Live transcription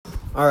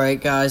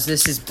Alright, guys,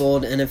 this is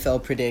Bold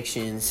NFL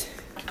Predictions.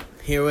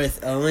 Here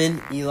with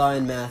Owen, Eli,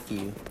 and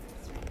Matthew.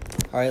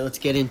 Alright, let's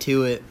get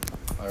into it.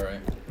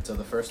 Alright, so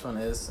the first one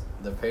is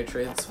the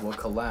Patriots will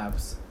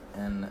collapse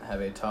and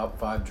have a top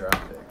 5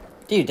 draft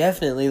pick. Dude,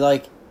 definitely.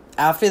 Like,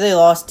 after they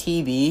lost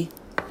TB,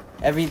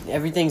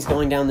 everything's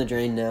going down the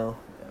drain now.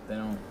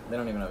 Yeah, they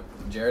don't even have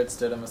Jarrett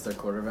Stidham as their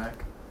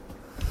quarterback.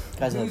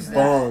 Guy's Who's a that?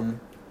 bum.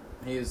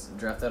 He was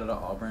drafted out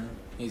of Auburn.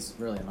 He's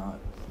really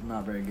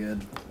not very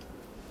good,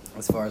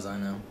 as far as I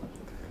know.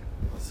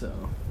 So,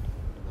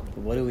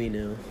 What do we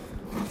know?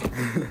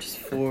 Just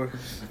four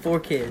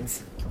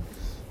kids.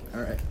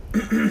 alright.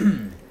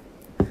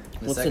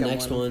 What's the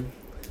next one?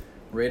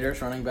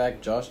 Raiders running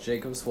back Josh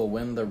Jacobs will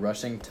win the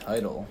rushing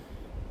title.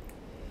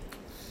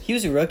 He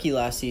was a rookie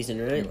last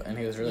season, right? And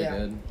he was really Yeah.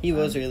 good. He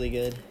was really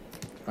good.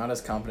 Not as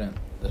confident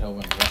that he'll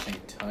win the rushing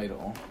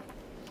title.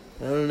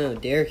 I don't know.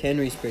 Derrick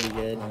Henry's pretty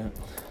good. Yeah.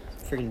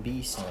 Freaking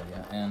beast. Oh,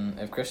 yeah. And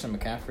if Christian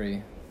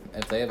McCaffrey,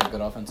 if they have a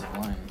good offensive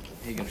line,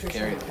 he can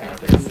carry the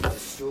Panthers Panthers. will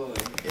destroy.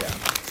 Yeah.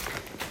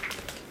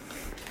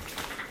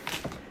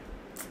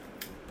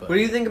 But What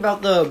do you think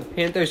about the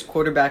Panthers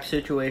quarterback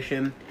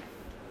situation?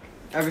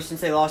 Ever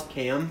since they lost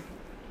Cam?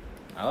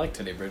 I like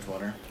Teddy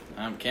Bridgewater.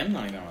 Cam's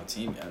not even on a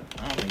team yet.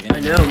 I don't think I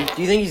know.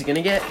 Do you think he's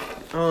gonna get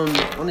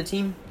on a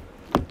team?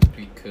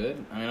 He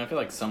could. I mean, I feel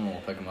like someone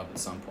will pick him up at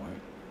some point.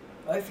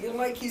 I feel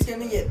like he's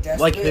gonna get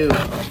desperate. Like who?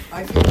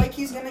 I feel like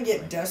he's gonna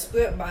get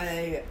desperate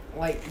by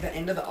like the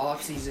end of the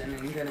offseason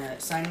and gonna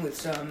sign with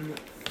some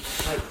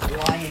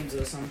like Lions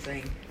or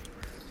something.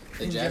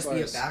 The And just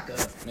be a Jaguars,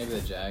 backup. maybe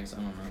the Jags. I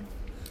don't know.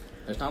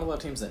 There's not a lot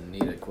of teams that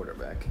need a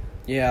quarterback.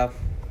 Yeah.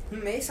 He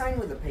may sign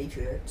with the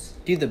Patriots.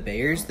 Dude, the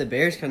Bears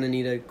kind of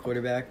need a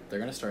quarterback. They're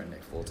gonna start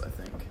Nick Foles, I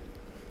think.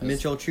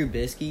 Mitchell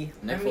Trubisky.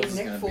 Nick I mean, Foles is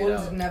Nick gonna beat Foles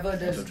out never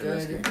does Mitchell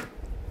good Trubisky.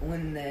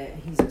 when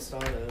he's a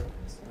starter.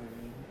 So,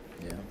 I mean,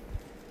 Yeah.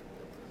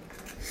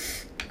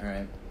 All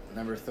right.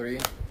 Number 3,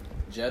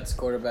 Jets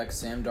quarterback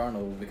Sam Darnold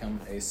will become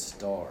a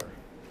star.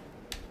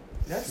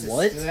 that's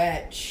What? a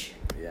stretch.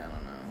 Yeah, I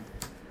don't know.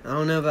 I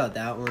don't know about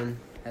that one.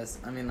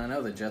 I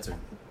know the Jets are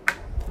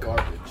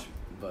garbage,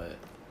 but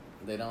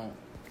they don't.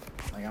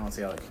 Like, I don't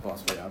see how that could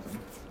possibly happen.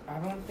 I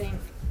don't think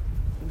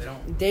They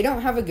don't. they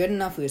don't have a good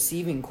enough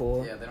receiving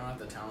core. Yeah, they don't have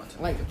the talent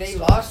to. Like, make they it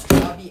so. lost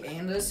Robbie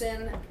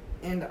Anderson,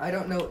 and I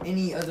don't know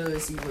any other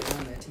receivers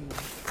on their team.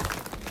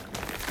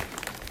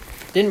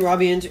 Didn't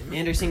Robbie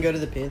Anderson go to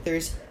the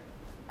Panthers?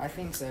 I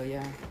think so,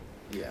 yeah.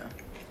 Yeah.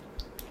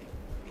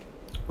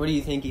 What do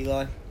you think,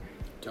 Eli?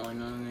 Don't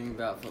know anything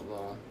about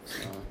football,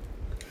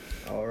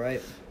 so All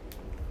right.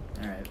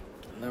 All right.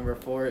 Number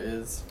 4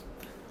 is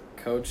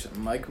Coach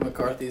Mike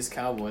McCarthy's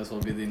Cowboys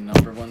will be the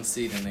number 1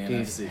 seed in the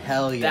Dude, NFC.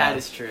 hell yeah. that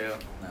is true.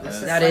 No,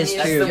 That's That is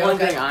funniest true. That's the one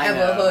joke thing I I've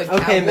know. ever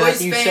heard. Okay, Cowboys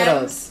Matthew, shut up.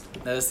 fans,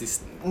 that is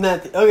the.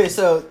 Matthew. Okay,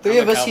 so three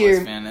I'm of a us Cowboys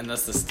here. fan, and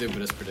that's the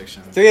stupidest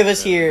prediction. Three of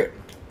us ever. here.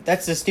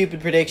 That's a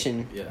stupid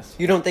prediction. Yes.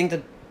 You don't think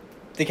that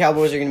the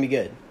Cowboys are going to be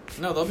good?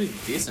 No, they'll be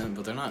decent,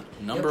 but they're not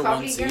number they're 1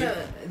 probably seed.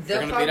 They're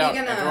gonna probably beat out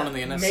everyone in the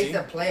gonna NFC. make the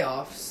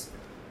playoffs.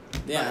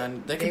 Yeah, but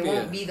and they they could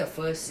won't be the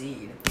first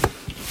seed.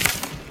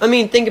 I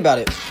mean, think about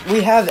it.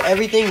 We have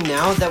everything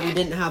now that we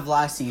didn't have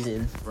last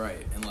season. right.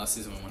 And last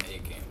season we won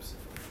 8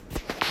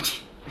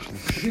 games.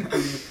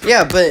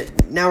 Yeah,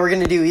 but now we're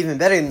going to do even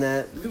better than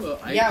that.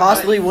 Yeah,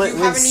 Possibly but win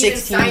you haven't even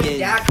 16 signed games.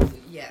 Dak.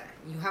 Yeah,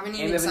 you haven't And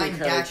even we have a new signed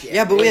coach. Dak yet.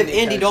 Yeah, but we have Andy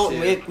Andy Coach,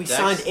 Dalton. too. We Dax-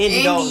 signed Andy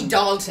Andy Dalton.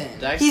 Dalton.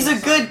 Dax He's a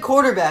gonna good sign-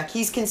 quarterback.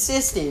 He's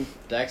consistent.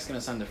 Dak's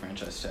gonna sign the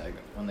franchise tag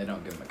when they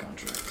don't give him a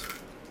contract.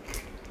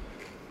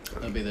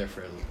 He'll be there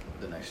for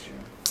the next year.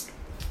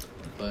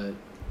 But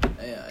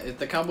yeah, if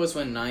the Cowboys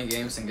win 9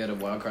 games and get a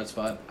wild card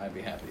spot, I'd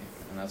be happy.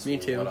 And that's Me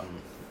too.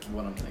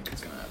 what I'm thinking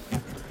is gonna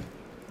happen.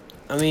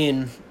 I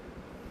mean,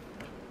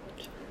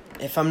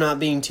 if I'm not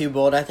being too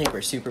bold, I think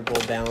we're Super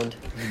Bowl bound.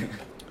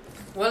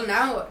 Well,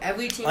 now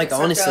every team Like,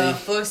 except honestly. the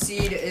first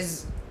seed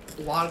is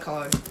wild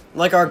card.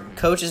 Like, our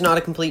coach is not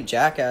a complete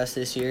jackass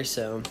this year,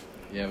 so...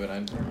 Yeah, but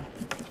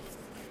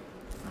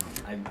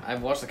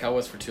I've watched the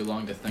Cowboys for too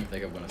long to think they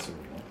could win a Super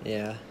Bowl.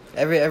 Yeah.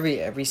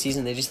 Every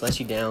season, they just let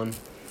you down.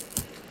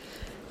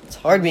 It's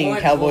hard being a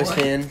Boy, Cowboys boy.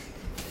 fan. Yeah.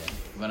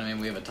 But I mean,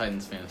 we have a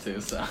Titans fan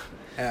too, so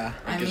Yeah.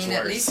 I gets mean,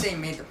 at worse. least they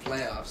made the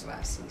playoffs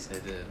last season.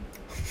 they did.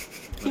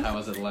 But how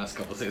was it the last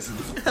couple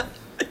seasons?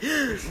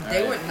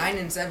 They Alright. went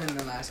 9-7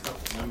 the last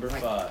couple. Number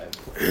like, 5.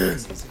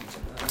 seasons.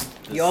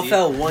 The Y'all Se-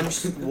 fell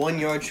 1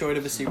 yard short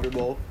of a Super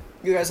Bowl.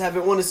 You guys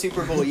haven't won a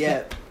Super Bowl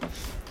yet.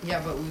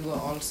 Yeah, but we were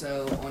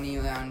also only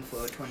around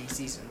for 20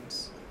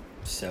 seasons.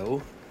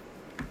 So?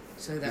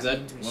 So that, Is that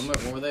means we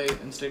when were they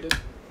instated?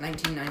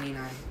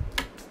 1999.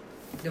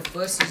 The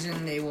first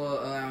season they were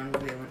around,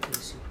 they went to the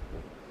Super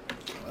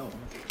Oh.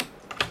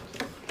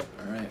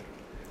 All right.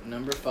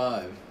 Number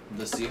 5.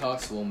 The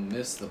Seahawks will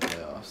miss the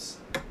playoffs.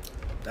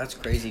 That's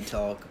crazy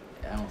talk.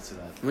 Yeah, I don't see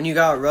that. When you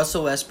got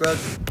Russell Westbrook,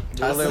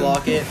 Tyler Wilson.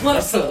 Lockett...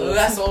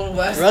 Russell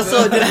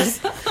Westbrook.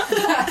 Russell...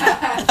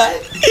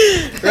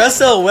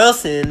 Russell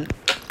Wilson,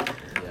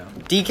 Yeah.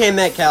 DK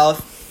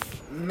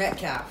Metcalf,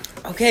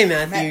 Metcalf. Okay,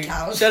 Matthew.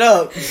 Metcalf. Shut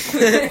up.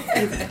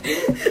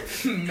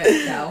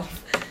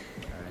 Metcalf.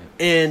 Alright.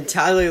 And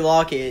Tyler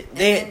Lockett. And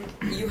then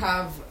you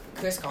have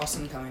Chris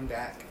Carson coming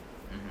back.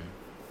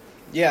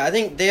 Yeah, I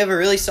think they have a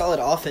really solid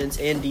offense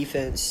and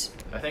defense.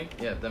 I think,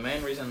 yeah, the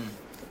main reason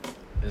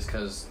is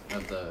because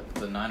of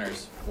the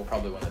Niners will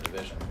probably win the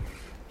division.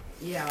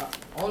 Yeah.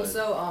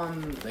 Also,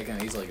 They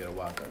can easily get a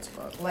wild card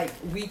spot. like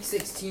week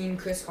 16,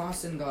 Chris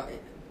Carson got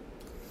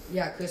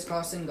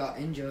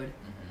injured,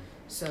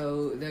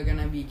 so they're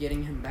gonna be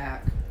getting him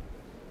back.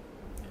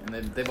 And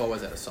they've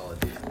always had a solid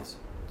defense.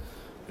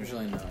 There's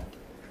really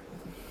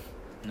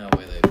no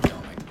way they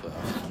don't make the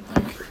playoffs, I don't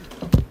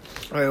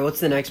think. All right, what's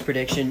the next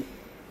prediction?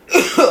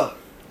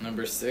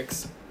 Number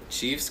 6,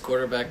 Chiefs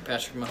quarterback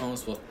Patrick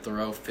Mahomes will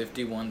throw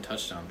 51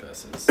 touchdown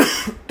passes.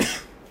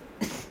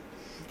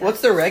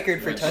 What's the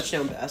record for Which-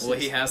 touchdown passes? Well,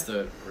 he has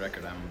the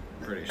record, I'm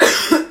pretty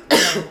sure.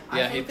 I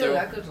Yeah, he think the threw-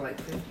 record's like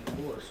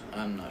 54 or something.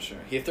 I'm not sure.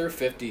 He threw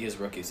 50 his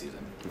rookie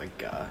season. Oh my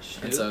gosh.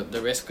 And so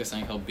they're basically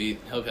saying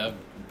he'll have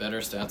better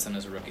stats in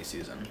his rookie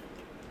season.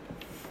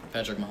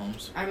 Patrick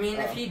Mahomes. I mean,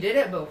 if he did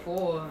it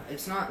before,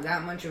 it's not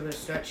that much of a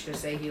stretch to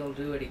say he'll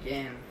do it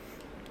again.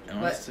 And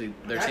But honestly,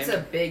 That's a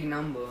big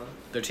number.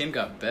 their team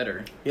got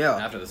better Yeah.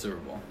 after the Super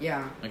Bowl.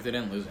 Yeah. Like, they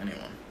didn't lose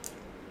anyone.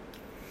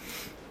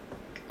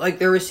 Like,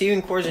 their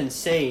receiving core is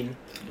insane.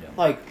 Yeah.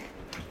 Like,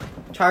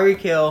 Tyreek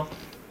Hill.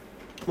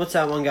 What's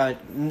that one guy?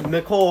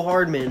 Mecole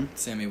Hardman.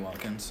 Sammy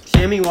Watkins.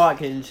 Sammy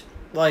Watkins.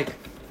 Like,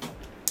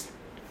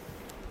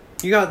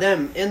 you got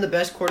them and the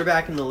best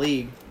quarterback in the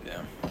league.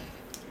 Yeah.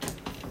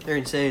 They're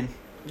insane.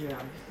 Yeah.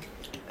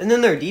 And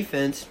then their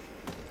defense.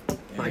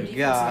 My Their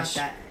defense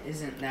gosh.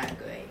 isn't that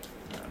great.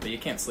 But you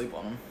can't sleep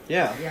on them.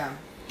 Yeah. Yeah.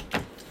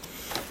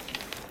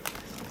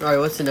 All right,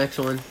 what's the next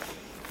one?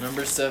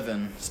 Number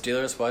 7,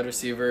 Steelers wide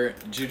receiver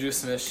Juju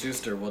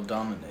Smith-Schuster will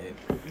dominate.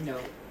 No.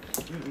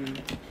 Mm-mm.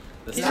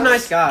 The He's Steelers- a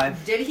nice guy.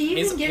 Did he even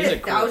He's get a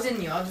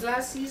 1,000 yards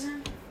last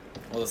season?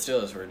 Well, the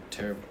Steelers were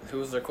terrible. Who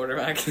was their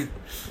quarterback?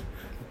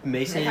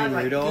 Mason They had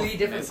like Rudolph. 3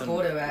 different Mason-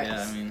 quarterbacks.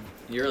 Yeah, I mean,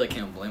 you really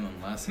can't blame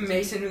him last season.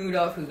 Mason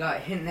Rudolph, who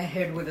got hit in the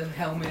head with a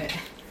helmet.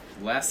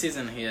 Last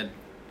season, he had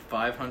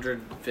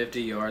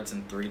 550 yards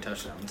and 3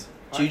 touchdowns.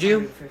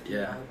 Juju? 550 Yeah.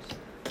 yards.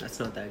 That's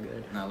not that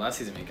good. No, last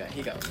season he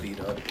got beat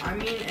up. I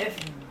mean, if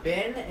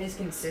Ben is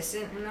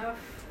consistent enough,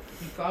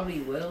 he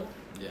probably will.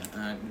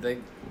 Yeah,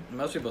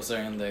 most people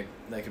saying they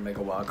can make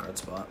a wild card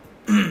spot,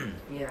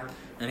 Yeah.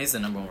 and he's the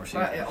number 1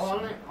 receiver. But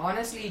it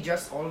honestly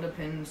just all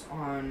depends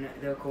on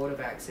their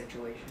quarterback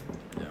situation.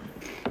 Yeah.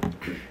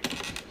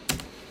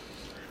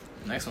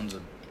 Next one's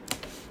a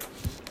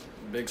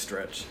big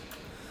stretch.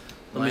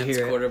 Let me Lions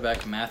hear it.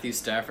 quarterback Matthew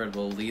Stafford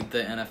will lead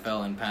the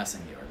NFL in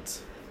passing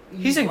yards.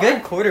 He's a What?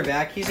 good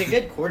quarterback. He's a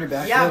good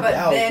quarterback. Yeah, no but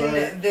doubt, then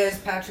but- there's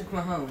Patrick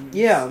Mahomes.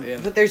 yeah, Yeah.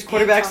 but there's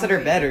quarterbacks Tom that are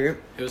Brady. better.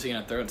 Who's he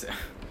gonna throw it to?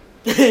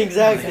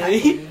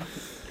 Exactly.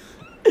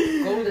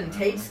 Golden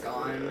Tate's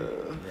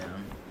gone. Yeah.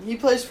 He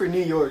plays for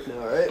New York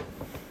now, right?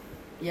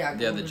 Yeah. Yeah,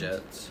 the Golden-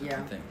 Jets. Yeah.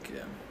 I think.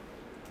 Yeah.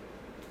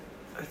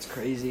 That's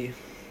crazy.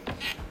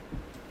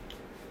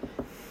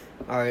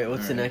 All right,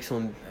 what's the All right. next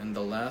one? And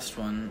the last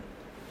one,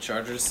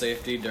 Chargers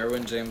safety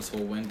Derwin James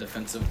will win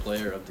Defensive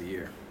Player of the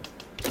Year.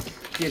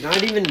 Dude, I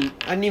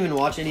didn't even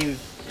watch any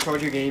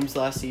Charger games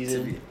last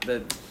season.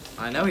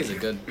 I know he's a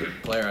good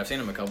player. I've seen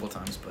him a couple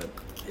times, but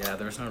yeah,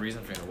 there was no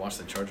reason for me to watch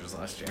the Chargers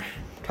last year.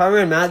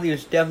 Tyrann Matthew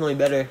is definitely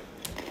better.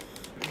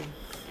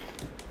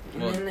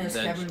 And then there's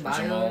that Kevin Byard.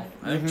 Jamal,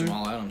 I think Mhm.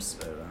 Jamal Adams is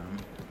better than him.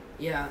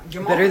 Yeah.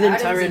 Jamal Better than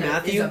Adams Tyrann is a-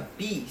 Matthew? Is a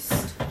beast.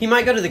 He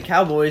might go to the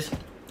Cowboys.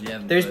 Yeah,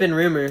 There's but been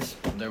rumors,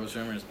 there was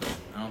rumors, but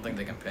I don't think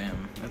they can pay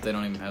him if they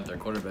don't even have their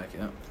quarterback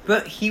yet.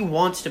 but he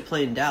wants to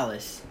play in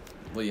Dallas.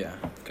 Well, yeah,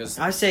 because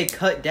I say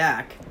cut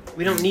Dak.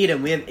 We don't need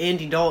him. We have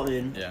Andy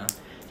Dalton. yeah.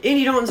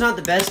 Andy Dalton's not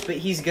the best, but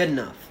he's good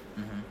enough.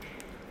 Mm-hmm.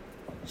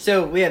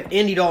 So we have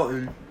Andy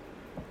Dalton.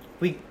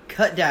 We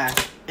cut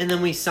Dak, and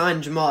then we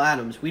sign Jamal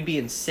Adams. We'd be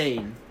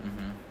insane.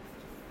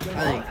 Mm-hmm.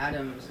 Jamal think-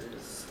 Adams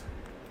is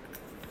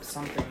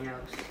something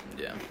else.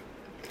 Yeah.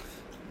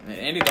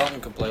 Andy Dalton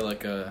could play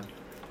like a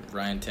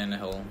Ryan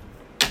Tannehill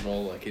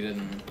role like he did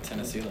in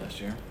Tennessee last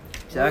year.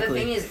 Well, the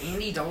thing Exactly. is,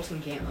 Andy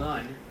Dalton can't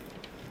run.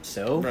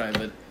 So Right,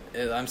 but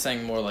I'm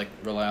saying more like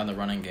rely on the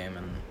running game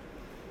and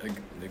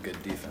a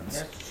good defense.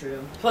 That's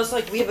true. plus,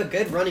 like we have a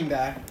good running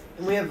back,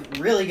 and we have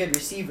really good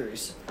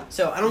receivers.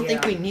 So I don't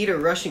think Yeah. we need a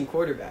rushing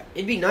quarterback.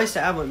 It'd be nice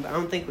to have one, but I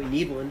don't think we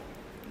need one.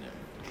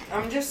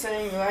 I'm just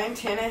saying, Ryan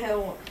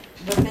Tannehill.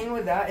 The thing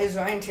with that is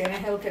Ryan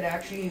Tannehill could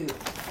actually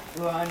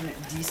run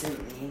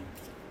decently,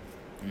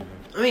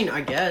 Mm-hmm. I mean,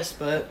 I guess,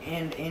 but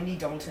and Andy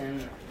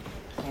Dalton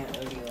can't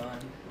really run.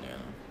 Yeah.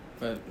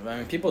 But, I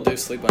mean, people do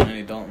sleep on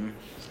Andy Dalton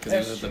because he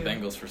was That's with the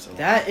true. Bengals for so long.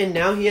 that and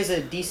now he has a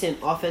decent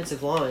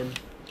offensive line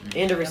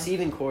Mhm. and a Yeah.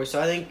 receiving core.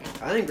 So I think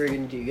we're gonna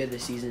do good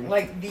this season.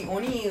 Like the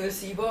only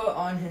receiver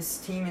on his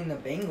team in the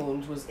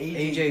Bengals was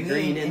AJ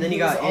Green, and then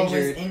he was got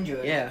always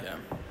injured. Yeah.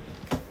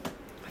 Yeah.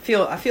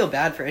 I feel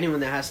bad for anyone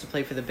that has to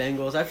play for the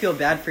Bengals. I feel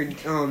bad for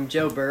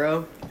Joe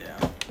Burrow.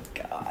 Yeah.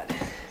 God,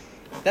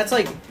 that's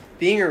like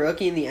being a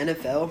rookie in the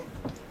NFL.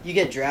 You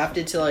get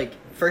drafted to like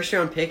first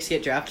round picks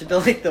get drafted to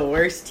like the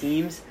worst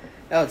teams,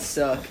 that would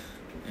suck.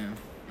 Yeah.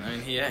 I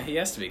mean, he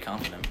has to be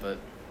confident, but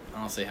I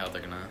don't see how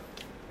they're gonna.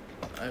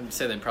 I'd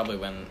say they'd probably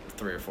win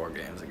 3 or 4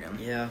 games again.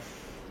 Yeah.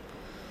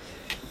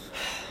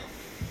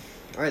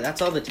 All right,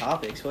 that's all the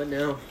topics. What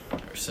now?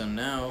 So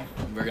now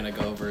we're gonna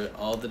go over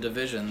all the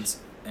divisions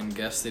and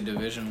guess the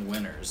division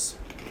winners.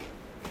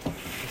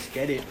 Let's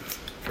get it.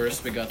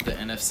 First, we got the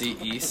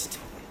NFC East: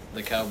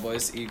 the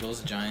Cowboys,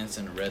 Eagles, Giants,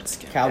 and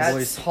Redskins.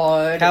 Cowboys. That's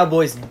hard.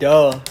 Cowboys,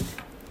 duh.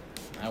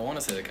 I want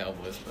to say the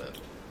Cowboys,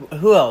 but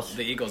Who else?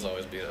 the Eagles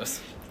always beat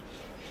us.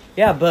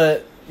 Yeah,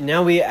 but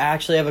now we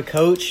actually have a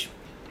coach.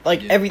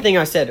 Like Yeah. everything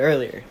I said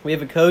earlier, we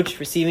have a coach,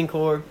 receiving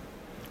core,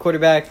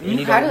 quarterback. You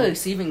Andy had a Dalton.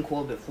 receiving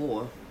core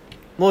before.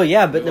 Well,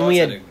 yeah, but then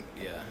we also had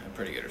a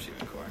pretty good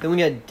receiving core. then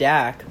we had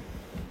Dak,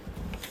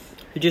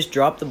 who just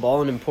dropped the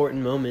ball in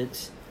important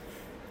moments.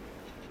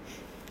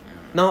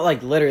 Not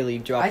like literally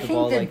dropped I the think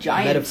ball, the like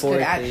Giants could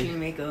metaphorically. actually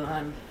make a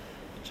run.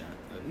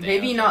 The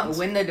Maybe not Giants.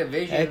 win the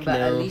division, Heck but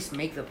at no. least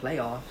make the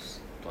playoffs.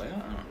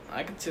 Playoff?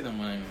 I could see them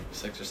winning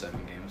 6 or 7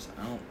 games.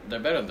 They're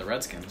better than the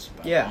Redskins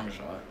by Yeah. a long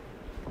shot.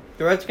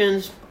 The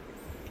Redskins,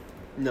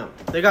 no,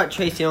 they got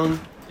Chase Young.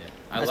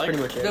 Yeah, That's pretty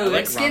much it. The I like Ron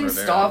Redskins'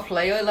 Rivera. star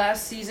player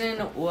last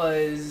season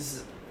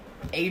was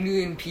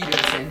Adrian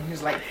Peterson,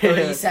 who's like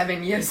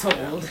 37 years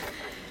old.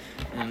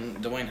 And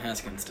Dwayne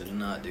Haskins did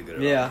not do good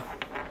at Yeah,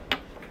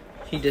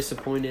 he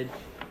disappointed.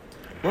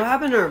 What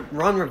happened to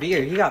Ron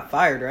Rivera? He got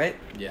fired, right?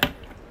 all. Yeah.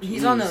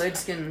 He's on the Jeez.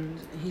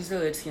 Redskins. He's the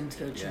Redskins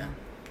coach Yeah. now.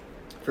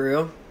 For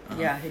real? Uh-huh.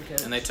 Yeah, head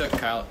coach. And they took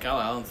Kyle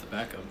Allen's the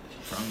backup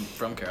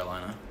from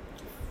Carolina.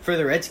 For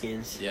the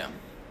Redskins. Yeah.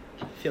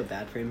 I feel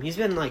bad for him. He's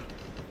been like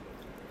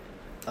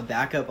a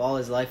backup all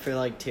his life for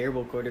like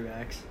terrible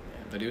quarterbacks.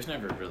 But he was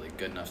never really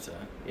good enough to.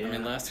 Yeah. I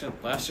mean, last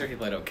year he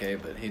played okay,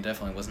 but he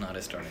definitely was not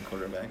a starting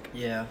quarterback.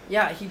 Yeah.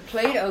 Yeah, he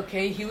played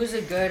okay. He was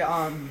a good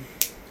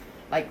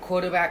like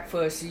quarterback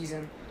for a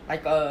season,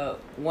 like a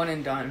one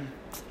and done.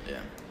 Yeah.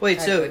 Wait,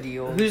 Type so of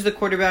deal. who's the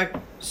quarterback?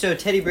 So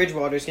Teddy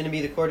Bridgewater is going to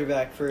be the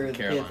quarterback for the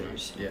Carolina.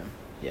 Panthers. Yeah.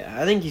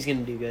 Yeah, I think he's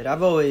going to do good.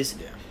 I've always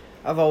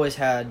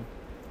had,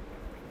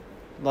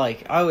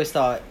 like, I always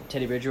thought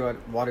Teddy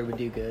Bridgewater would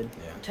do good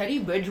Yeah. Teddy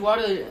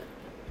Bridgewater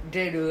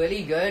did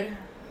really good.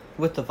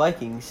 with the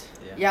Vikings.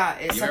 Yeah,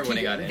 You it's remember when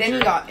he got then injured?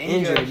 he got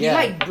injured. Injured, He yeah.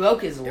 like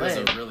broke his It was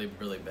leg, a really,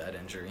 really bad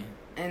injury.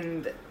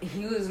 and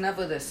he was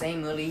never the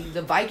same. Really,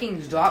 the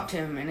Vikings dropped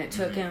him, and it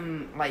took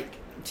him like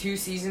 2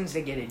 seasons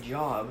to get a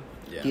job.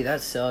 Yeah. Dude,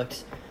 that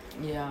sucks.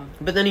 Yeah,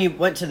 But then he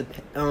went to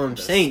the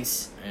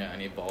Saints. Yeah,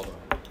 and he balled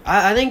up.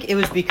 I think it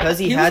was because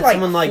he had was like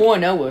someone like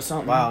 4-0 or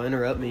something. wow,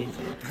 interrupt me.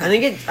 I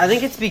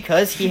think it's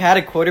because he had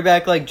a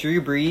quarterback like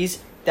Drew Brees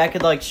that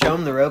could like show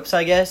him the ropes,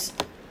 I guess.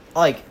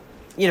 Like,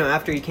 you know,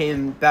 after he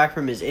came back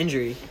from his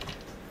injury.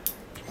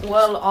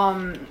 Well,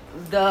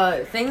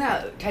 the thing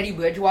that Teddy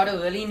Bridgewater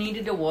really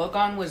needed to work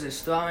on was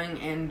his throwing,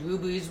 and Drew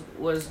Brees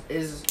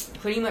is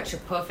pretty much a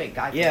perfect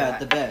guy for Yeah, that.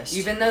 the best.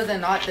 Even though they're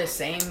not the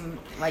same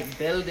like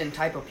build and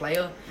type of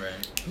player,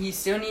 Right. he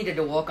still needed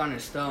to work on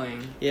his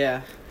throwing.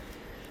 Yeah.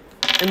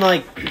 And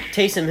like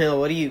Taysom Hill,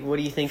 what do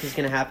you think is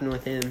gonna happen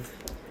with him?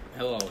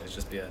 He'll always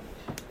just be a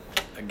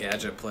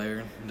gadget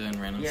player doing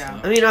random Yeah.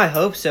 stuff. I mean, I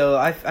hope so.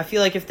 I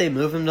feel like if they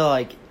move him to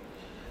like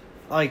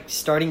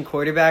starting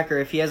quarterback, or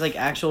if he has like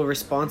actual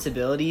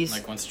responsibilities.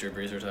 Like once Drew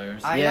Brees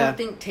retires. I Yeah. don't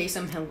think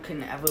Taysom Hill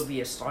can ever be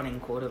a starting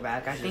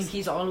quarterback. I think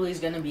he's always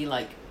gonna be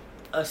like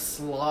a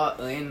slot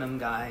random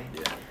guy.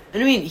 Yeah.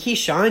 And I mean, he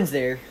shines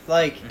there.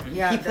 Like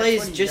Yeah, he that's plays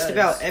what he just does.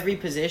 about every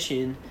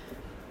position,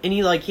 and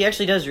he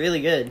actually does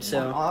really good. So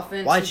On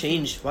offense, why he can-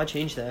 change? Why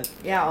change that?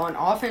 Yeah, on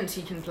offense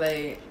he can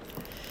play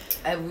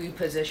every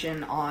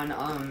position.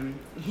 On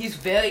he's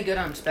very good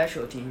on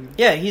special teams.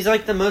 Yeah, he's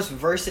like the most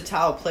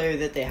versatile player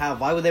that they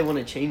have. Why would they want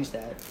to change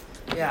that?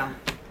 Yeah,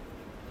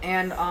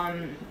 and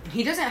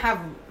he doesn't have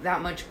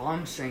that much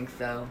arm strength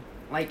though.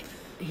 Like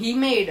he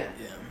made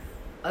Yeah.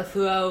 a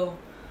throw,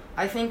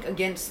 I think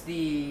against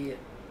the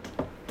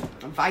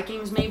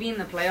Vikings maybe in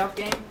the playoff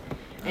game,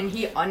 and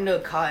he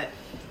undercut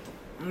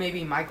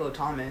maybe Michael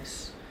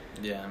Thomas,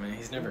 Yeah, I mean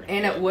he's never.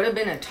 and it would have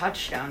been a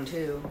touchdown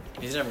too.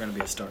 He's never gonna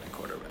be a starting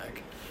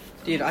quarterback.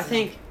 Dude, I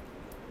think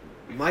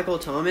Michael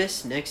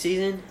Thomas next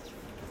season,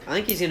 I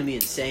think he's gonna be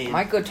insane.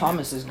 Michael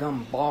Thomas is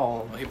gonna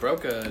ball. Well, he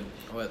broke the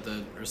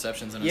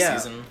receptions in a Yeah.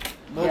 season.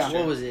 What, Yeah.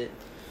 what was it?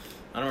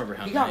 I don't remember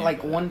how He many. got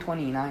like but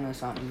 129 or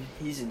something.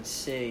 He's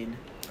insane.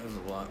 That was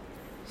a lot.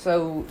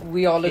 So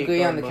we all Can't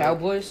agree on guard the Mike.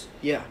 Cowboys.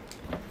 Yeah.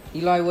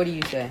 Eli, what do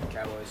you say?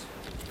 Cowboys.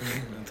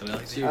 That's what I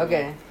like to do.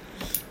 Okay,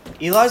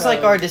 Eli's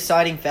like So- our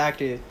deciding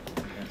factor,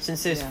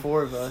 since there's Yeah.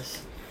 4 of us.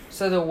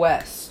 so the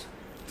West.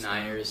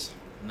 Niners.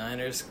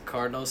 Niners,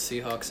 Cardinals,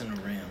 Seahawks, and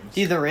Rams.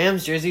 Dude, the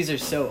Rams jerseys are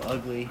so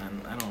ugly.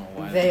 And I don't know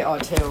why. They are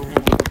terrible.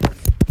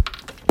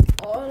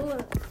 All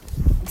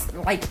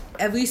like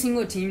every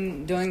single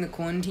team during the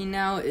quarantine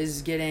now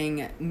is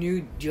getting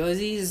new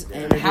jerseys,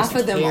 and They're half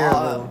just of them terrible.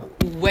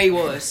 are way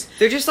worse.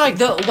 They're just like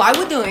Why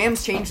would the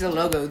Rams change the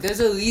logo? There's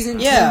a reason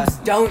Yeah. teams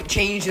don't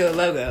change their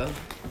logo.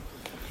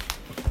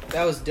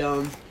 that was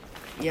dumb.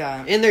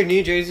 Yeah. And their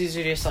new jerseys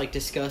are just like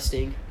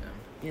disgusting.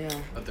 Yeah.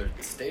 But their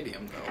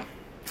stadium though,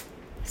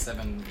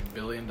 $7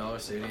 billion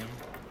stadium.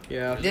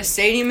 Yeah. This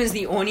stadium is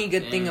the only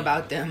good thing Yeah.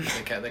 about them.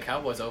 The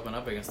Cowboys open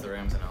up against the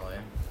Rams in LA.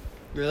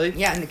 Really?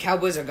 Yeah, and the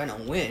Cowboys are gonna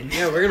win.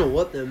 Yeah, we're gonna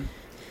whoop them.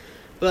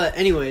 But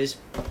anyways,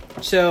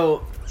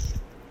 so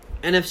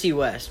NFC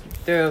West,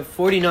 the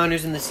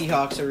 49ers and the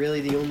Seahawks are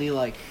really the only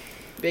like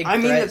big. I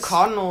mean, the threats.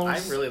 Cardinals.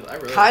 I really.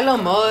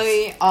 Kyler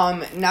Murray.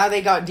 Now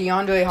they got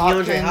DeAndre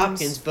Hopkins. DeAndre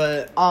Hopkins,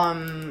 but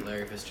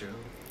Larry Fitzgerald.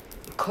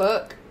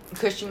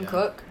 Christian Yeah.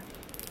 Cook.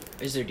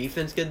 is their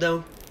defense good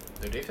though?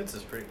 Their defense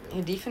is pretty good.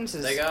 Their defense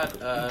is They got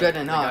good the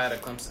enough. guy out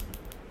of Clemson.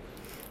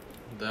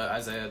 The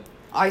Isaiah.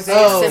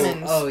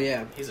 Simmons. Oh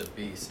yeah. He's a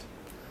beast.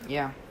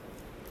 Yeah.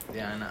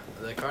 Yeah, and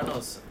the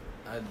Cardinals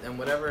and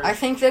whatever. I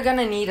think they're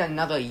gonna need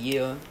another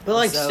year. But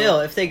like So- still,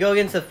 if they go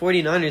against the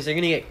 49ers, they're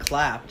gonna get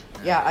clapped.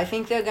 Yeah, I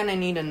think they're gonna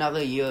need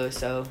another year or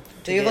so.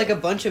 They have like a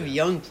bunch of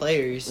young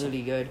players.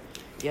 really good.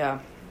 Yeah.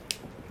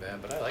 Yeah,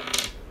 but I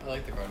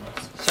like the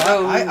Cardinals.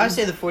 So I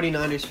say the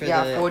 49ers for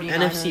Yeah, the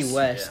 49ers. NFC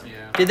West. Yeah.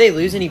 Did they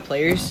lose any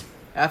players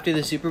after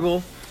the Super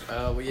Bowl?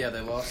 Well, yeah,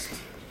 they lost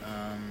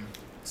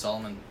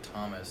Solomon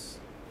Thomas,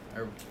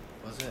 or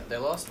was it? They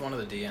lost one of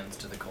the DNs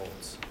to the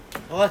Colts.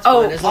 Well, that's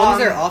fine. As long as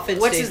their offense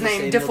what's stays his the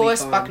name? same, they'll be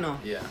DeForest fine. Buckner.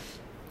 Yeah.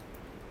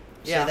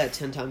 Say Yeah. that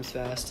 10 times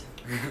fast.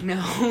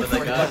 No. But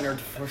they got, Buckner.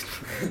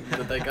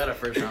 but they got a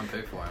first round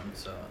pick for him,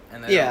 so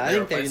and Yeah, I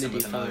think they're replaced gonna him be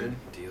with another fine.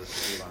 deal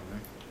on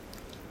them.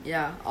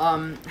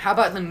 Yeah. How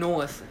about the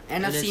North?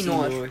 NFC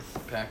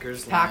North.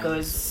 Packers,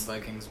 Packers.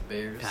 Lions, Vikings,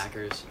 Bears.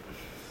 Packers.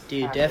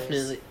 Dude, Packers.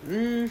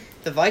 definitely.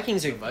 The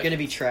Vikings are The going to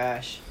be Vikings.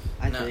 trash,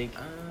 I No, think.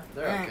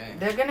 they're okay.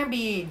 They're gonna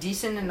be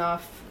decent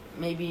enough.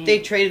 Maybe. They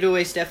traded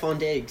away Stephon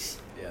Diggs.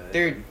 Yeah,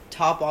 Their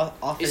top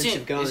offensive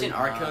Isn't gun.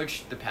 our Uh,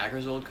 coach the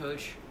Packers' old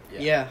coach?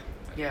 Yeah,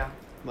 Yeah.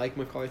 Mike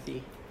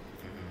McCarthy.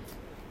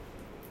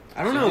 Mhm.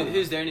 I don't So know.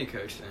 Who's their new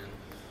coach then?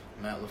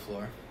 Matt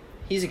LaFleur.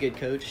 He's a good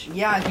coach.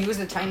 Yeah, he was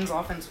the Titans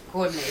offensive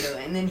coordinator,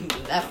 and then he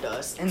left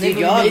us, and Dude, then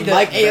we y'all made the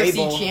Mike AFC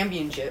Vrabel.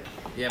 Championship.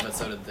 Yeah, but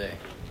so did they.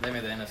 They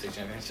made the NFC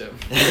Championship.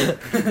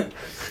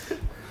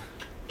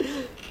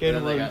 Good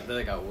then one.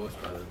 they got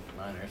whooped by the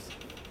Niners.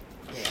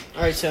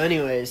 All right, so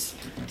anyways,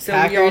 So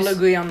Packers? we all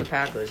agree on the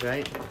Packers,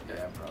 right?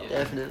 Yeah, probably.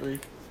 definitely.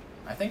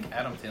 I think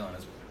Adam Thielen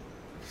is.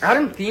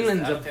 Adam Is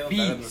Thielen's Adam a Thielen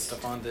better than beast.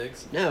 Stephon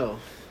Diggs? No.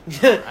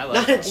 I like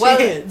Not a him. Well,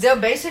 chance. they're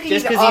basically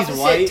Just the 'cause he's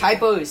opposite white?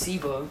 type of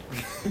receiver.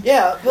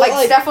 Yeah, but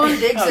Like Stephon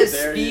Diggs How is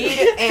dare you.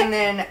 speed, and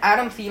then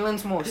Adam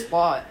Thielen's more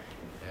spot.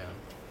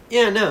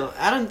 Yeah. Yeah, no.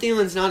 Adam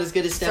Thielen's not as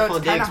good as So Stephon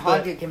it's kind Diggs, of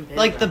hard but to compare.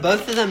 like the them.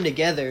 both of them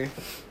together.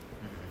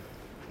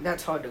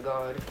 That's hard to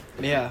guard.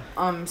 Yeah.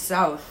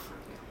 South.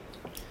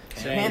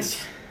 Saints.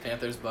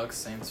 Panthers, Bucks,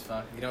 Saints.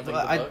 Fuck. You don't think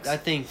Well, the Bucks? I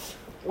think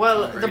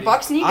Well, Tom the Brady.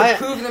 Bucks need to I-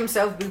 prove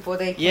themselves before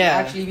they can Yeah.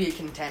 actually be a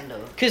contender.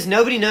 because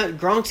nobody knows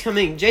Gronk's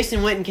coming.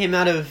 Jason Witten came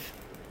out of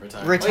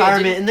Retirement.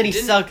 retirement, didn't- and then he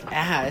didn't- sucked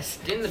ass.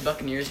 Didn't the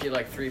Buccaneers get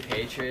like 3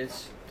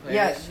 Patriots players?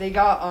 Yeah, they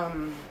got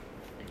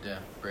Yeah,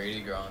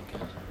 Brady, Gronk,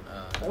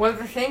 and Well,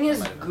 the thing is,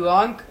 Might have been.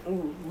 Gronk,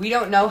 we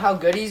don't know how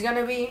good he's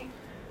gonna be.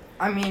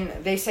 I mean,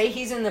 they say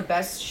he's in the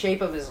best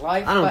shape of his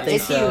life, I don't but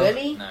think is he so.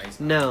 really? No, he's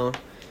not. No,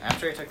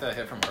 After he took that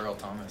hit from Earl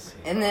Thomas.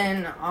 He And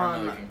then,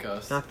 permanently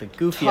concussed. knocked the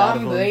goofy out of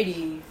Tom him.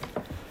 Brady,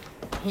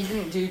 he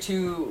didn't do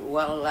too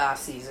well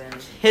last season.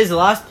 His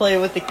last play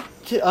with the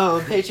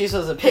Patriots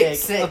was a Pick pick.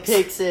 six. A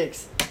pick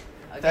six.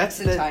 Against That's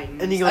the the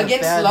Titans. ending on a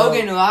Against bad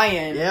Logan note.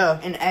 Ryan, Yeah.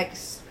 an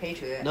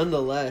ex-Patriot.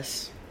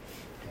 Nonetheless.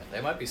 Yeah,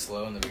 they might be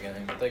slow in the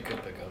beginning, but they could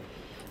pick up.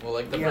 Well,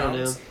 like the Yeah.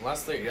 Browns.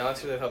 Last year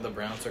they thought the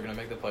Browns were going to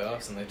make the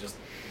playoffs, and they just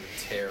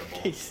were terrible.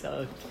 He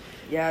sucked.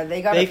 Yeah,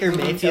 they got Baker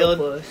Mayfield.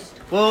 first.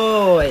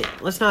 Whoa, wait.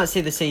 Let's not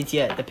say the Saints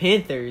yet. The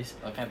Panthers.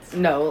 The Panthers-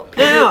 No. No,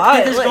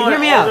 Panthers wait, going hear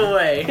me all out. the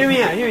way. Hear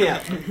me out. Hear me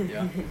out.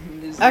 Yeah,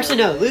 Actually,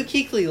 no. Luke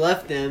Kuechly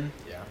left them,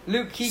 yeah.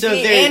 Luke Kuechly So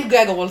they're- and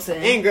Greg Olsen.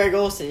 and Greg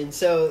Olsen.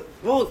 So,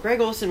 well, Greg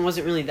Olsen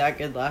wasn't really that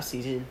good last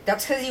season.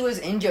 That's because he was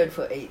injured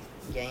for 8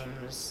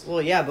 games.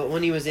 Well, yeah, but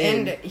when he was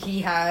in, And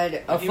he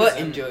had a He was foot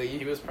injury.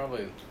 He was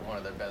probably one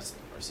of their best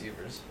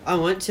receivers. I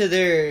went to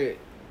their,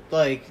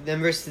 like,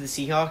 them versus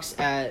the Seahawks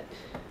at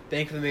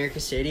Bank of America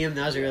Stadium.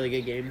 That was a really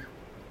good game.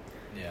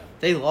 Yeah,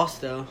 They lost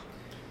though.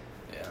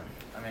 yeah.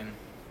 I mean,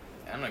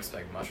 I don't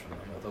expect much from them,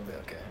 but they'll be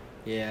okay.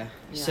 Yeah.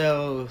 Yeah.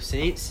 So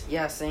Saints.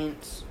 Yeah,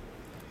 Saints.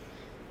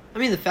 I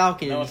mean the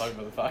Falcons. No one talking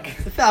about the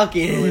Falcons. The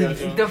Falcons.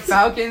 Julio The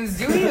Falcons.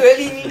 Do we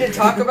really need to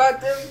talk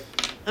about them?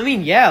 I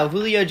mean, yeah.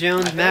 Julio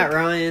Jones, I Matt think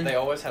Ryan. They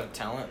always have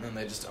talent, and then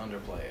they just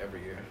underplay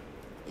every year.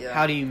 Yeah.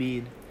 How do you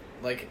mean?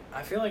 Like,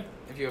 I feel like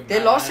if you have They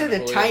Matt lost to Ryan the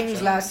and Julio Titans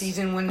Jones- last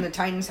season when the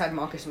Titans had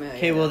Marcus Mariota.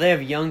 Okay, well they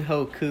have Young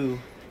Ho Koo,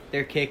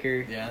 their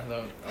kicker. Yeah,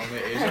 the only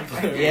Asian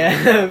player.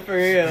 Yeah, for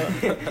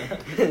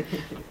real.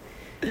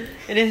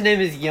 And his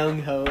name is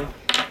Young Ho.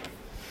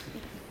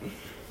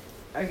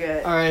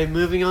 Okay. All right,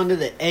 moving on to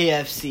the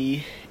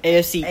AFC.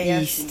 AFC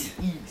AFC East.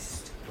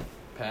 East.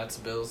 Pats,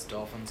 Bills,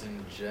 Dolphins,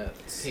 and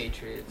Jets.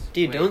 Patriots.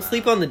 Dude, Wait, don't wow.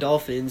 sleep on the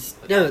Dolphins.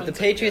 The No, Dolphins the are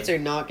Patriots good. are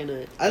not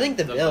gonna. I think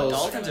the The Bills.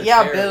 Dolphins are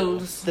Yeah, terrible.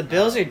 Bills. The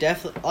Bills are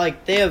definitely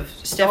like they have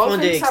Stephon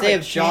Dolphins Diggs, have they a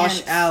have Josh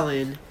chance.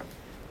 Allen.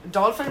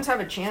 Dolphins have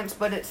a chance,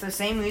 but it's the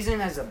same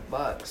reason as the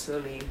Bucks,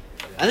 really.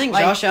 I think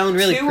Like, Josh Allen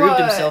really Tua- proved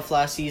himself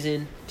last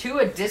season.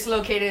 Tua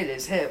dislocated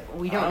his hip.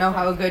 We I don't don't know think-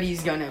 how good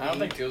he's gonna I don't be.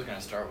 think Tua's gonna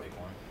start week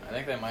 1. I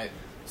think they might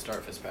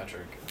start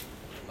Fitzpatrick.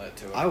 Let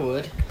Tua. I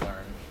would.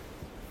 learn.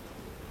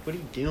 What are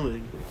you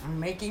doing? I'm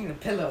making the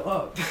pillow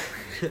up.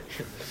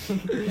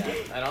 Yeah,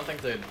 I don't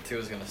think that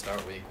Tua's gonna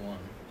start week 1.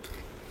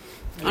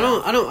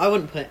 I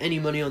wouldn't put any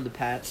money on the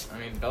Pats. I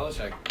mean,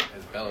 Belichick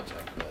is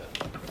Belichick, but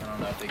I don't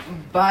know if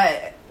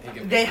But he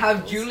can they beat the have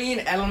Bills. Julian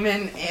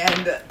Edelman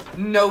and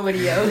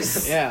nobody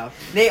else. Yeah.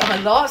 They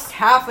lost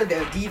half of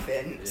their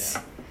defense.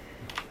 Yeah.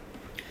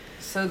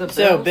 So the Bills.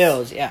 So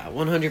Bills, yeah,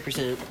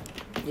 100%.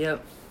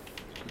 Yep.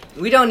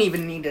 We don't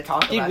even need to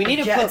talk Dude, about we the need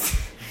to Jets.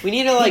 We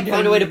need to like We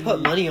find a way to don't put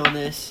need- money on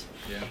this.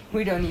 Yeah.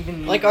 We don't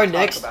even need Like to our talk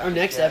next about our the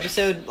next Jets.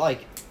 episode,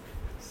 like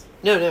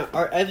no,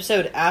 our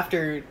episode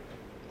after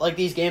like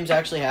these games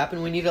actually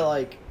happen, we need to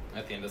like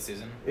At the end of the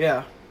season.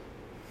 yeah.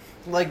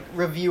 Like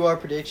review our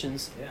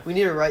predictions. Yeah. We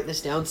need to write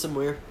this down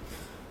somewhere.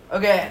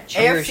 Okay,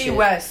 Cheer AFC shit.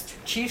 West.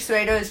 Chiefs,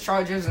 Raiders,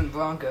 Chargers, and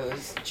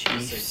Broncos.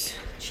 Chiefs.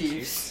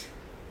 Chiefs.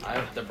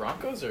 The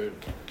Broncos are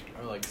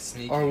like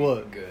sneaky Are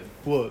what? good.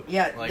 What?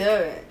 Yeah, Like-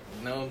 they're...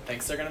 No one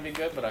thinks they're gonna be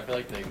good, but I feel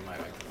like they might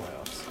make the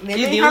playoffs. They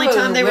Dude, may the have only a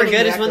time they were winning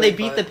good is when they record,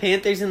 beat the but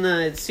Panthers in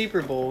the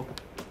Super Bowl.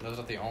 Those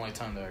are the only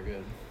time they're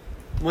good.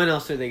 When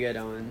else are they good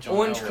on? John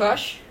Orange Elway.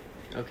 Crush.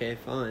 Okay,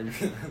 fine.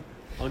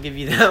 I'll give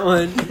you that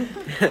one.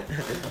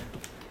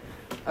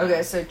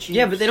 Okay, so Chiefs.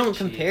 Yeah, but they don't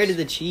compare to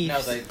the Chiefs.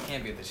 No, they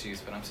can't beat the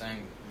Chiefs, but I'm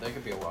saying they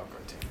could be a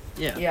wildcard team.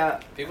 Yeah. Yeah,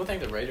 People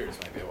think the Raiders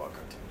might be a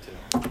wildcard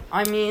team too.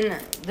 I mean,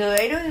 the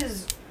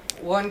Raiders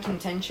won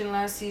contention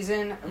last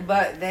season,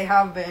 but they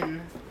have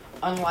been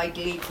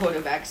unlikely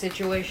quarterback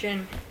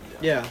situation,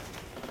 Yeah.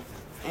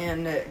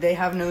 and they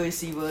have no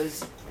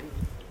receivers.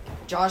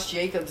 Josh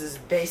Jacobs is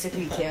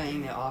basically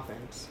carrying their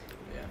offense.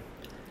 Yeah.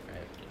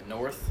 Right.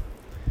 North.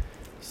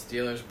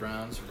 Steelers,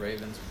 Browns,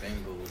 Ravens,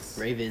 Bengals.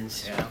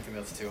 Ravens. Yeah, I don't think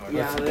that's too hard.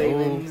 Yeah, Let's go.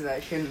 Ravens,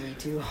 that shouldn't be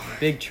too hard.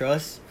 Big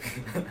trust.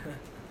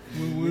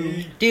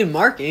 Dude,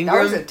 Mark That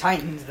was the Ingram.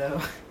 Titans,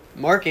 though.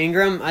 Mark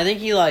Ingram, I think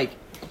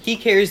he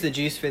carries the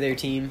juice for their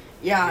team.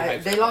 Yeah,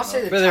 they lost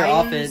to the For their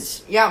Titans.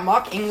 offense. Yeah,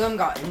 Mark Ingram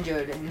got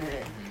injured, and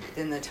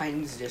then the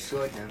Titans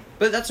destroyed them.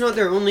 But that's not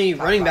their only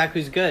Top running five. back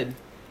who's good.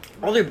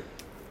 All their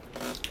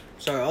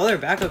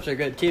backups are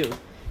good too.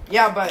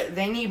 Yeah, but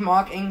they need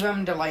Mark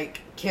Ingram to, like,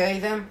 carry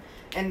them.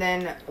 And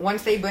then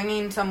once they bring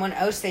in someone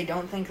else, they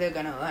don't think they're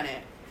going to run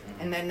it.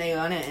 And then they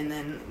run it and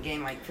then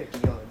gain, like,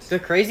 50 yards. The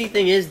crazy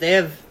thing is they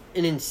have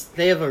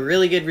a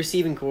really good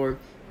receiving core.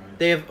 Right.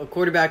 They have a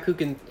quarterback who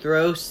can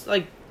throw,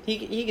 like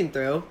he can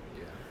throw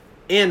Yeah.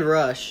 and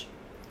rush.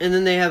 And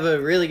then they have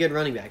a really good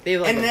running back. They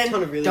have like And a then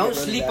ton of really don't good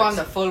running sleep backs. on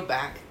the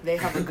fullback. They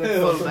have a good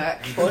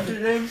fullback. What's his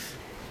name?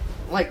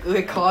 Like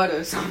Ricard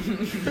or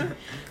something.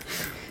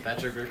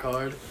 Patrick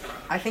Ricard.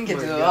 I think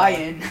it's Oh my God.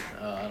 Ryan.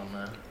 I don't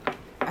know.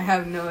 I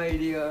have no I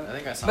idea.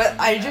 think I saw. But him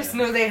I in just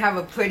Madden. know they have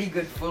a pretty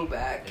good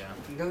fullback.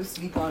 Yeah. Don't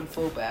sleep on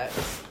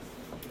fullbacks.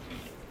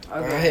 Okay.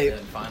 Alright. And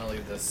then finally,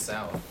 the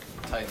South: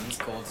 Titans,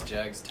 Colts,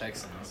 Jags,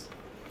 Texans.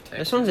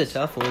 This one's a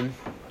tough one.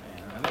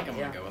 Yeah, I think I'm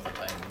Yeah. gonna go with the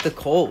Titans.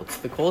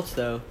 The Colts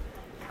though.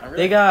 I really,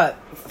 They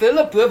got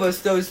Phillip Rivers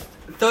throws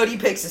 30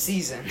 picks a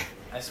season.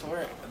 I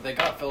swear they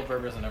got Philip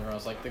Rivers, and everyone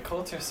was like, "The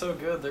Colts are so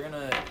good. They're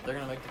gonna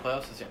make the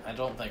playoffs this year." I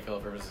don't think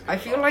Philip Rivers is. Good I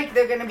at feel all. like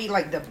they're gonna be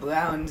like the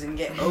Browns and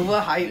get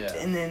overhyped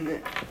Yeah. and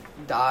then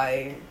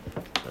die.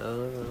 they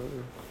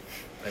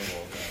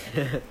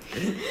will.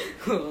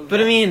 But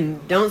I mean,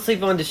 don't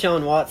sleep on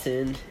Deshaun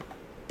Watson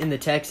in the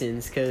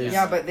Texans because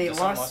Yeah, but they Deshaun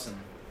lost Watson.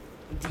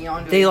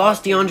 DeAndre. they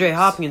lost DeAndre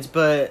Hopkins. Hopkins.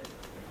 But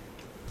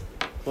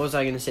what was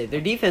I gonna say?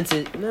 Their defense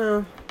is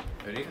no.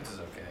 Their defense is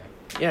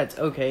okay. Yeah, it's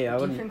okay. I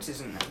wouldn't Defense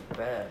isn't the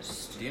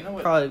best. Do you know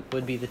what probably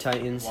would be the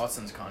Titans.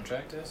 Watson's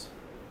contract is?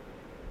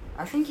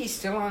 I think he's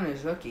still on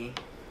his rookie.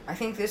 I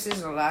think this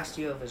is the last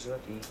year of his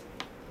rookie.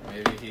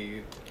 Maybe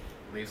he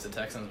leaves the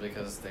Texans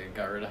because they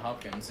got rid of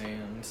Hopkins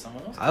and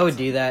someone else. I would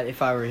do that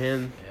if I were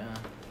him. Yeah.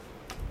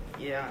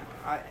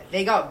 Yeah,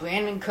 they got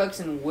Brandon Cooks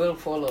and Will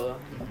Fuller,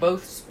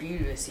 both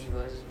speed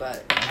receivers,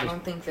 but I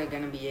don't think they're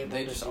gonna be able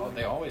They to. just do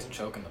they it. always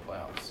choke in the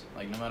playoffs.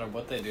 Like no matter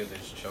what they do, they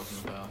just choke in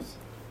the playoffs.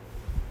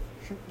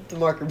 The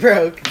marker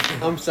broke.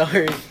 I'm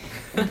sorry.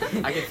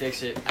 I can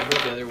fix it. I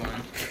broke the other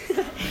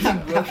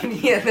one. Broke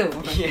the other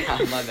one. Yeah,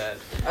 my bad.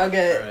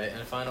 Okay. All right,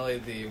 and finally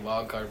the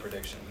wild card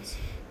predictions.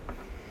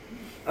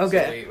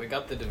 Okay. So we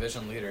got the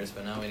division leaders,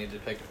 but now we need to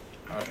pick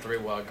our 3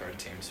 wild card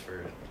teams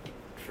for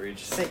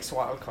each. 6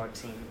 wildcard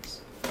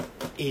teams.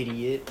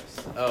 Idiot.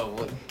 Oh,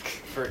 well,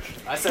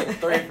 I said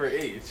 3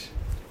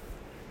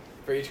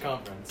 for each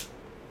conference.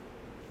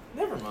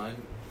 Never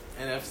mind.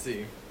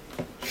 NFC.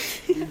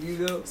 Did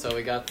you go? So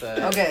we got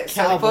the Okay,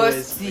 so Cowboys.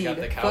 first We seed. got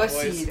the First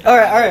Cowboys. seed. All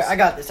right. I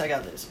got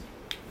this.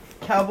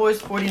 Cowboys,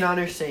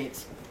 49ers,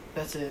 Saints.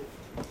 That's it.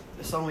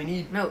 That's all we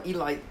need. No,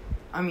 Eli.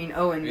 I mean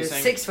Owen. Are you There's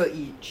saying- 6 for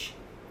each.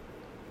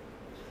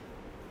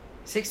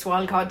 6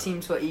 wildcard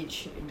teams for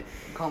each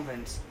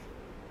conference.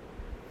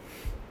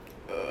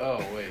 Oh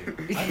wait, I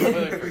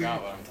completely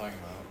forgot what I'm talking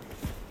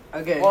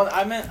about. Okay. Well,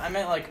 I meant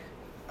like,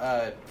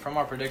 from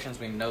our predictions,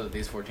 we know that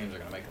these 4 teams are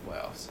gonna make the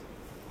playoffs.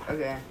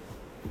 Okay.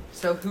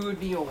 So who would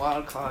be your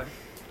wild card?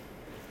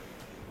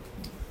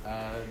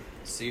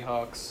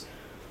 Seahawks,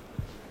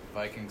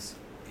 Vikings,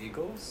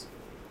 Eagles.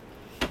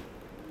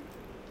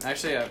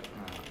 Actually,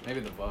 maybe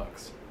the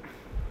Bucks.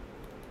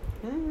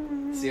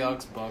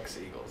 Seahawks, Bucks,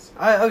 Eagles.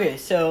 Okay,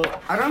 so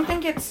I don't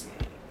think it's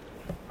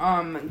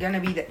gonna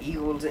be the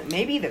Eagles. It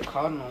may be the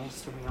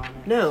Cardinals, to be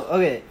honest. no,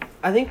 okay.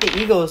 I think the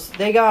Eagles,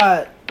 they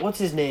got, what's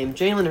his name?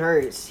 Jalen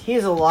Hurts. He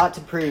has a lot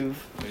to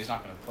prove. But he's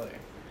not gonna play.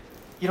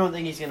 You don't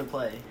think he's going to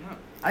play?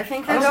 I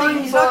think I they're don't think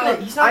going he's for. not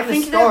gonna- he's not I gonna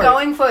think start, they're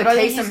going for a but I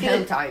think Taysom he's Hill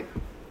gonna- type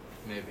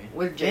Maybe.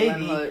 with Jalen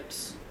Maybe.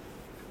 Hurts.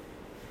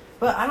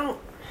 But I don't...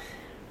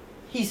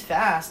 He's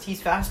fast.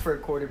 He's fast for a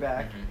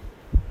quarterback. Mhm.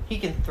 He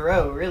can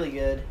throw really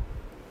good.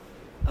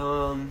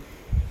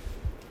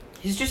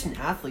 He's just an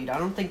athlete. I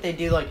don't think they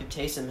do like a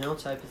Taysom Hill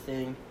type of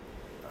thing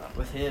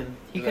with him.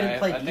 He couldn't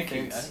play I think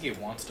defense. he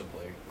wants to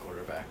play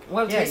quarterback.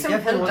 Well, Yeah, he Taysom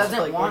definitely Hill wants to play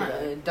doesn't want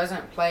quarterback.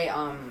 doesn't play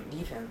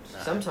defense. Nah.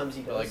 Sometimes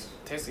he But like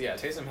does.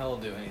 Taysom Hill will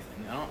do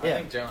anything. I Yeah.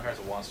 think Jalen Hurts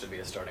wants to be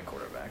a starting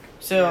quarterback.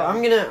 So Yeah.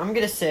 I'm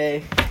gonna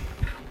say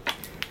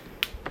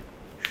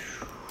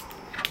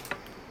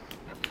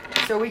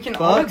So we can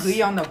all Bucks.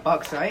 agree on the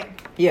Bucks, right?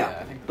 yeah, Yeah,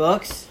 I think-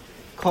 Bucks,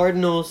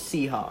 Cardinals,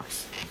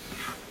 Seahawks.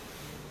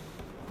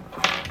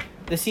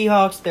 The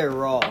Seahawks, they're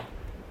raw.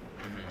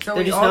 So They're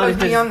we just all not as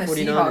agree good on the as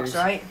 49ers. Seahawks,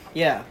 right?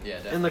 Yeah, Yeah,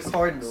 definitely. and the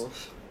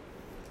Cardinals.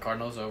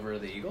 Cardinals over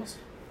the Eagles.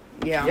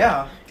 Yeah.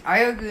 Yeah, I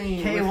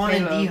agree. K1 with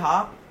and Caleb. D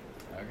Hop.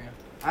 Okay.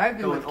 I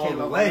agree Going with all the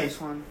Caleb on way. this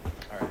one.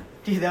 All right.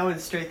 Dude, that went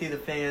straight through the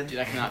fan. Dude,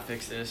 I cannot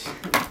fix this.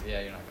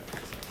 Yeah, you're not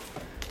gonna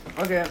fix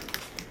it. Okay.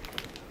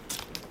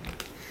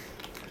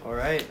 All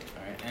right.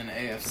 All right, and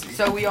AFC.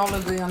 So we all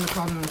agree on the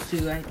Cardinals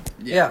too, right?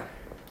 Yeah,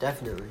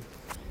 definitely.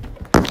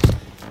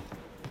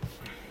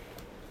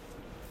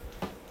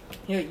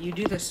 Here, you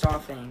do the star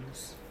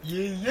things.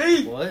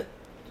 What?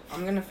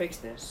 I'm gonna fix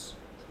this.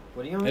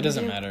 What do you want me It to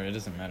doesn't do? matter. It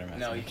doesn't matter, Matthew.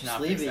 No, you Just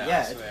cannot leave fix it. that. Yeah,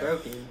 I it's swear.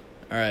 broken.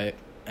 All right,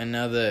 and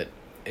now the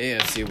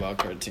AFC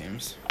wildcard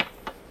teams.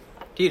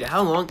 Dude,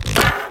 how long?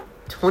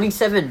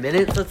 27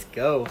 minutes? Let's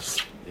go.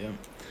 Yep.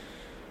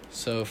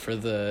 So for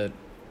the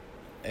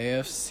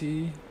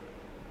AFC,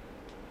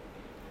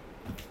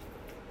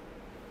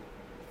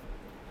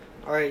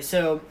 Alright,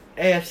 so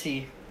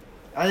AFC.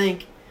 I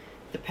think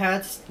the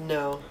Pats,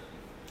 no.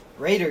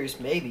 Raiders,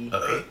 maybe.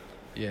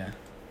 yeah,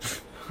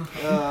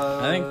 Uh,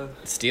 I think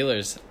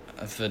Steelers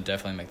would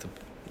definitely make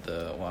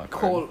the wild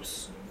card.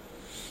 Colts.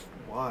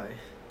 Why?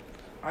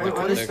 I What-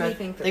 honestly they-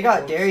 think that They got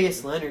Colts-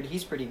 Darius Leonard.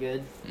 He's pretty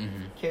good.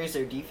 Mm-hmm. Carries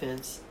their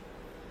defense.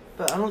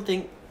 But I don't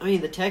think... I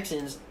mean, the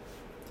Texans...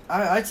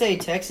 I'd say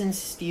Texans,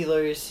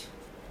 Steelers,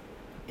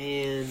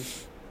 and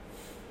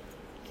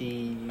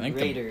the I think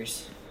the-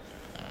 Raiders.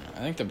 I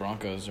think the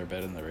Broncos are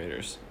better than the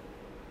Raiders.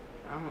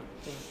 I don't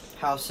think.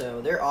 How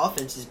so? Their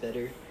offense is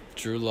better.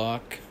 Drew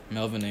Lock,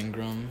 Melvin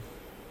Ingram,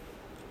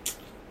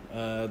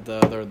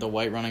 the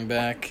white running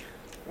back.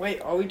 Wait,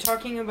 are we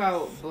talking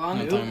about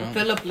Blanc? I'm talking about-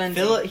 Philip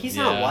Lindsay. Phil, he's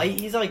not Yeah. white.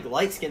 He's like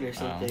light skinned or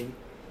something.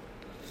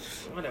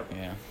 Whatever.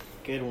 Yeah.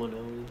 Good one,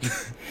 Owen.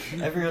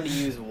 Everyone to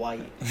use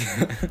white.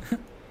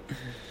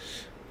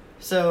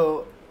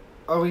 So,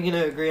 are we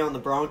gonna agree on the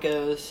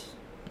Broncos?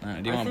 Do you I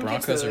want think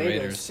it's Broncos the or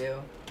Raiders?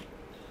 Still.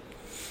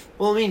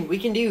 Well, I mean, we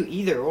can do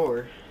either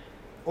or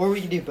we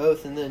can do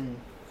both, and then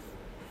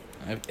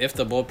If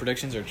the bold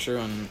predictions are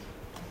true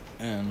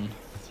and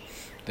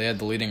they had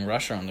the leading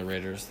rusher on the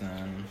Raiders,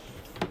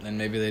 then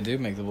maybe they do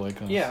make the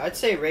playoffs. yeah, I'd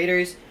say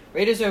Raiders.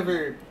 Raiders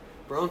over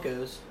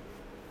Broncos.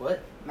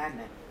 What?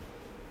 Magnet.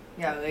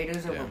 Yeah,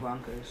 Raiders over Yeah.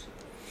 Broncos.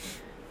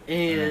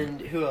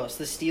 And who else?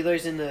 The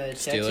Steelers and the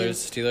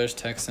Texans. Steelers,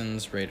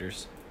 Texans,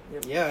 Raiders.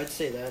 Yeah, I'd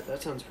say that.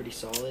 That sounds pretty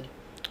solid.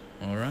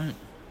 All right.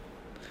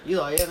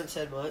 Eli, you haven't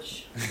said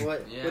much.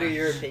 What? Yeah. What are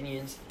your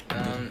opinions?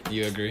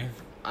 You agree?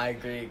 I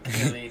agree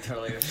completely,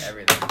 totally with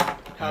everything.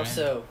 How Alright.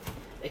 so?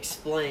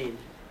 Explain.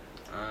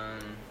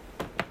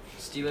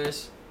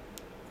 Steelers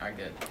are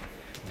good.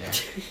 Yeah.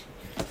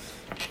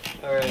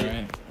 All right. All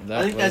right.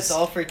 I think that's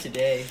all for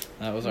today.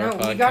 That was No, our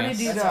podcast. we gotta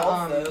do That's the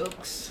all,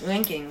 folks.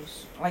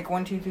 rankings. Like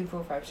 1, 2, 3,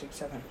 4, 5, 6,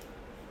 7.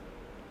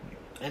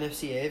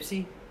 NFC,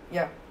 AFC.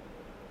 Yeah.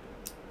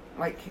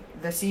 Like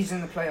the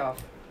season, the playoff.